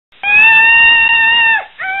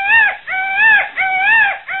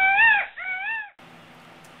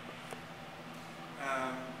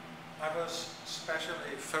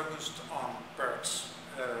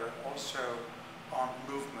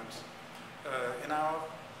in our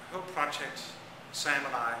whole project, Sam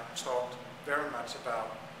and I talked very much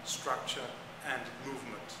about structure and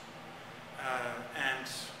movement. And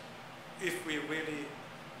if we really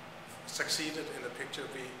succeeded in the picture,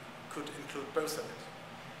 we could include both of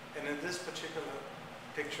it. And in this particular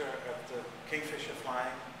picture of the kingfisher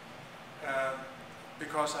flying,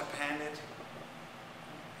 because I pan it,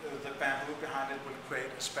 the bamboo behind it will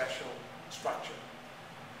create a special structure.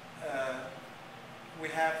 We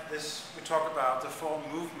have this, we talk about the four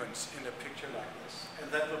movements in a picture like this, and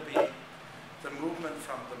that will be the movement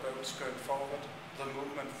from the boats going forward, the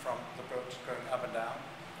movement from the boats going up and down,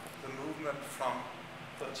 the movement from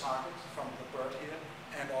the target, from the bird here,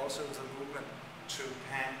 and also the movement to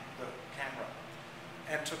pan the camera.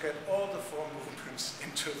 And to get all the four movements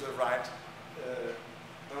into the right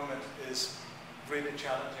moment is really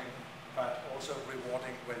challenging, but also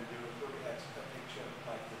rewarding when you look at a picture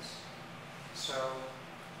like this. So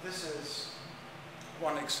this is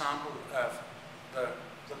one example of the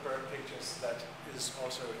bird pictures that is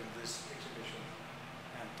also in this exhibition.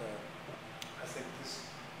 And I think this,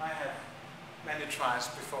 I had many tries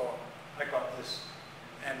before I got this.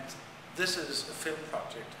 And this is a film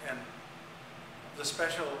project, and the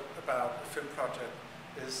special about a film project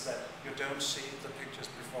is that you don't see the pictures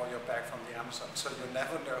before you're back from the Amazon, so you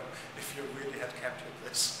never know if you really had captured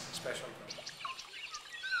this special project.